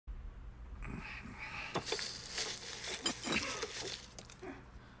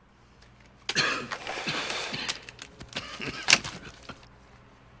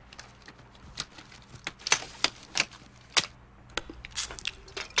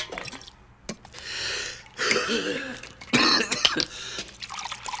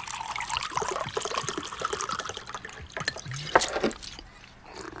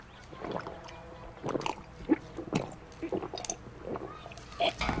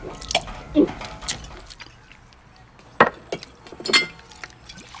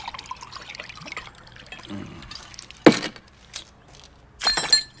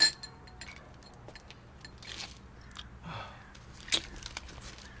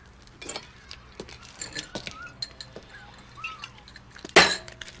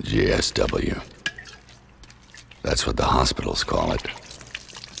GSW. That's what the hospitals call it.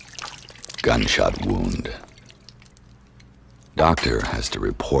 Gunshot wound. Doctor has to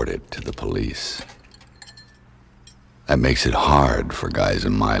report it to the police. That makes it hard for guys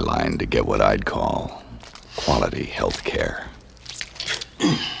in my line to get what I'd call quality health care.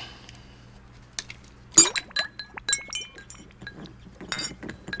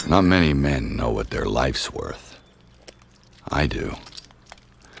 Not many men know what their life's worth. I do.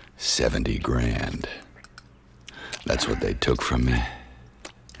 70 grand. That's what they took from me,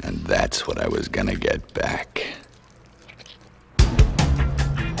 and that's what I was gonna get back.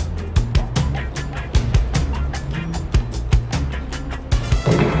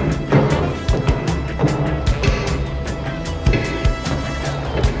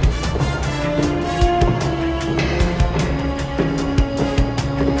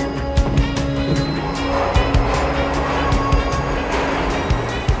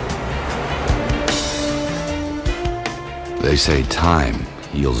 They say time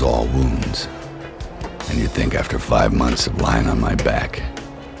heals all wounds. And you'd think after 5 months of lying on my back,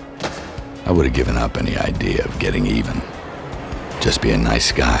 I would have given up any idea of getting even. Just be a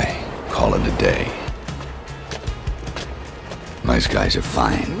nice guy, call it a day. Nice guys are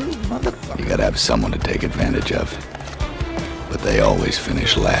fine. You gotta have someone to take advantage of. But they always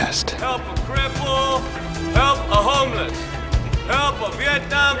finish last. Help a cripple, help a homeless, help a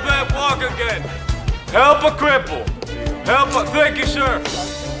Vietnam vet walk again. Help a cripple. Help a, thank you, sir.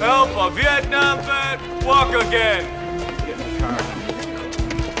 Help a Vietnam vet walk again.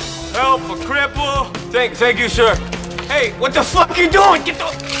 Help a cripple. Thank you, sir. Hey, what the fuck you doing? Get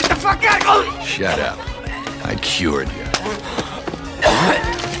the fuck out! Oh. Shut up. I cured you.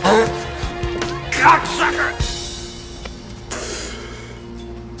 Cocksucker!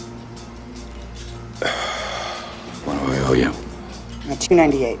 What do I owe you?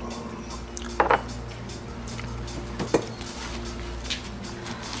 $298.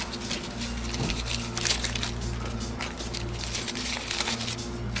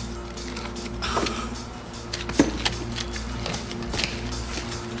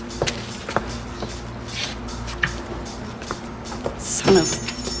 Son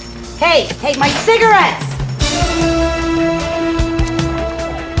of... Hey, my cigarettes!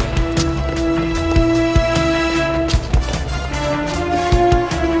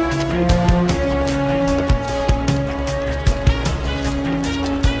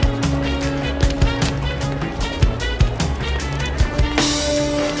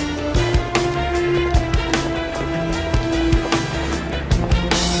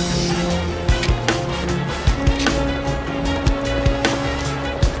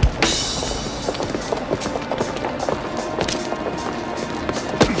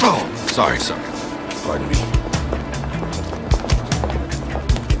 Sorry, sir. Pardon me.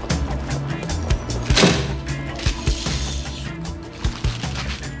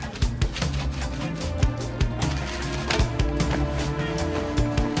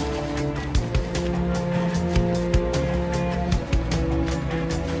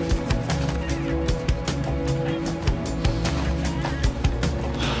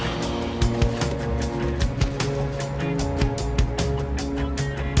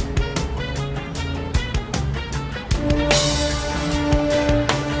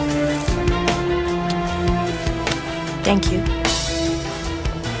 Thank you.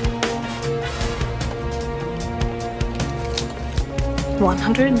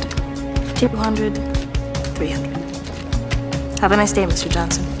 $100, $200, $300. Have a nice day, Mr.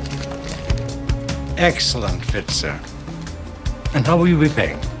 Johnson. Excellent fit, sir. And how will you be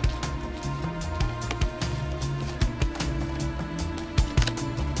paying?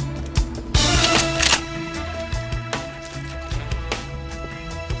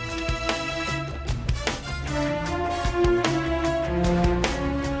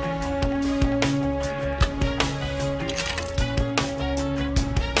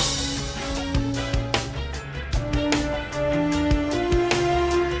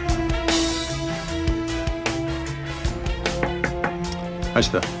 Hi,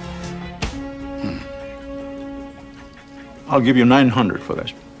 sir. I'll give you $900 for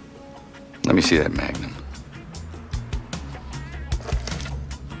this. Let me see that Magnum.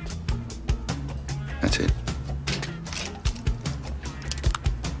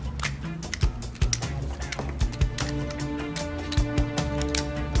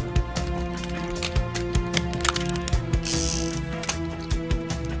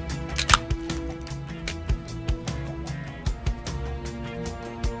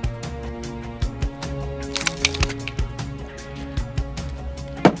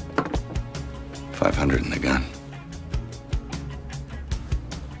 $500 in the gun.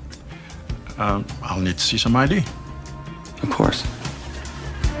 I'll need to see some ID. Of course.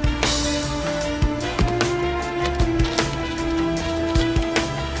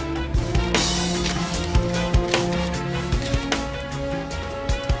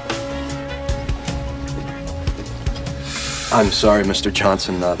 I'm sorry, Mr.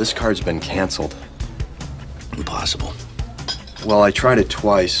 Johnson. This card's been canceled. Impossible. Well, I tried it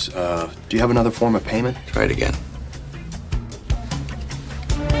twice. Do you have another form of payment? Try it again.